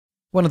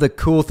One of the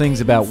cool things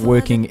about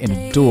working in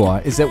a DAW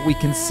is that we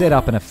can set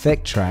up an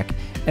effect track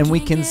and we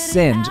can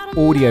send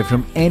audio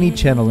from any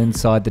channel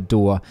inside the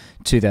DAW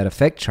to that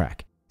effect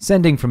track.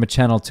 Sending from a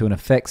channel to an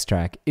effects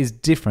track is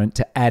different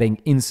to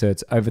adding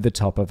inserts over the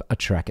top of a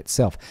track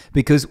itself,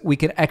 because we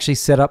can actually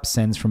set up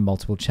sends from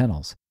multiple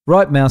channels.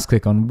 Right mouse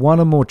click on one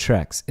or more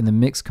tracks in the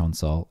mix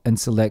console and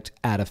select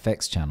Add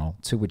Effects Channel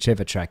to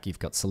whichever track you've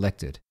got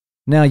selected.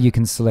 Now you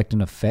can select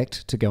an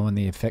effect to go on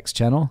the effects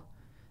channel,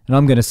 and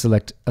I'm going to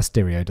select a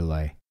stereo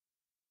delay.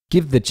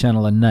 Give the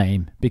channel a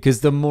name,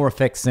 because the more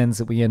effect sends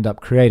that we end up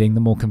creating, the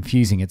more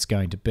confusing it's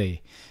going to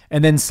be.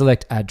 And then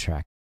select Add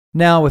Track.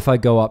 Now if I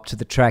go up to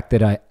the track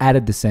that I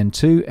added the send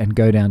to and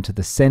go down to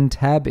the Send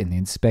tab in the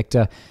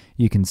inspector,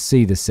 you can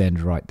see the send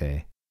right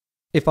there.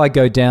 If I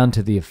go down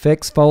to the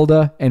effects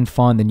folder and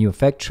find the new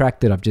effect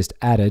track that I've just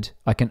added,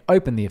 I can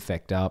open the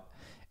effect up,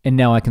 and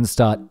now I can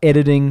start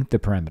editing the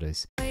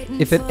parameters.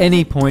 If at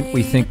any point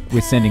we think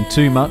we're sending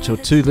too much or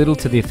too little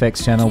to the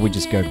effects channel, we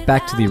just go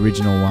back to the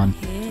original one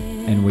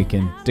and we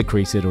can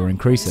decrease it or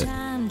increase it.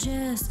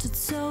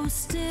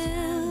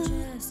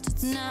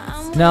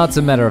 Now it's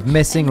a matter of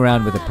messing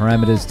around with the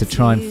parameters to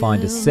try and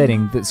find a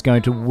setting that's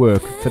going to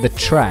work for the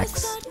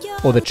tracks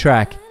or the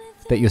track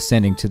that you're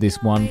sending to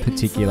this one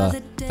particular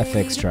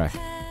effects track.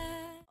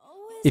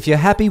 If you're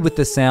happy with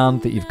the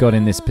sound that you've got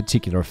in this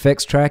particular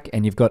effects track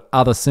and you've got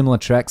other similar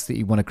tracks that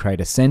you want to create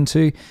a send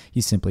to,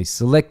 you simply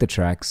select the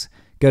tracks,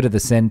 go to the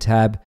Send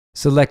tab,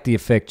 select the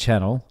effect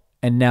channel,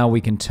 and now we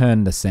can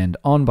turn the send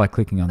on by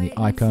clicking on the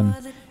icon.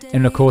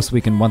 And of course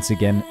we can once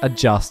again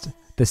adjust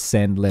the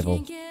send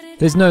level.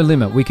 There's no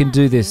limit, we can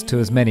do this to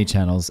as many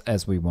channels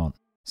as we want.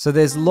 So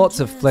there's lots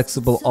of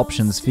flexible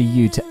options for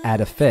you to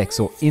add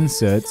effects or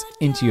inserts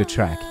into your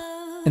track.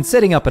 And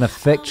setting up an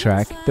effect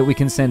track that we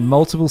can send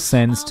multiple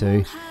sends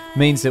to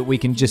means that we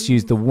can just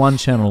use the one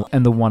channel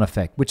and the one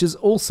effect, which is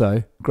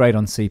also great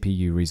on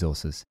CPU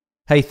resources.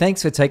 Hey,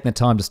 thanks for taking the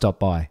time to stop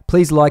by.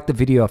 Please like the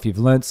video if you've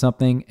learned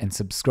something and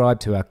subscribe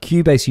to our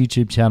Cubase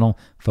YouTube channel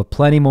for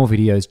plenty more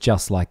videos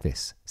just like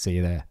this. See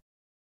you there.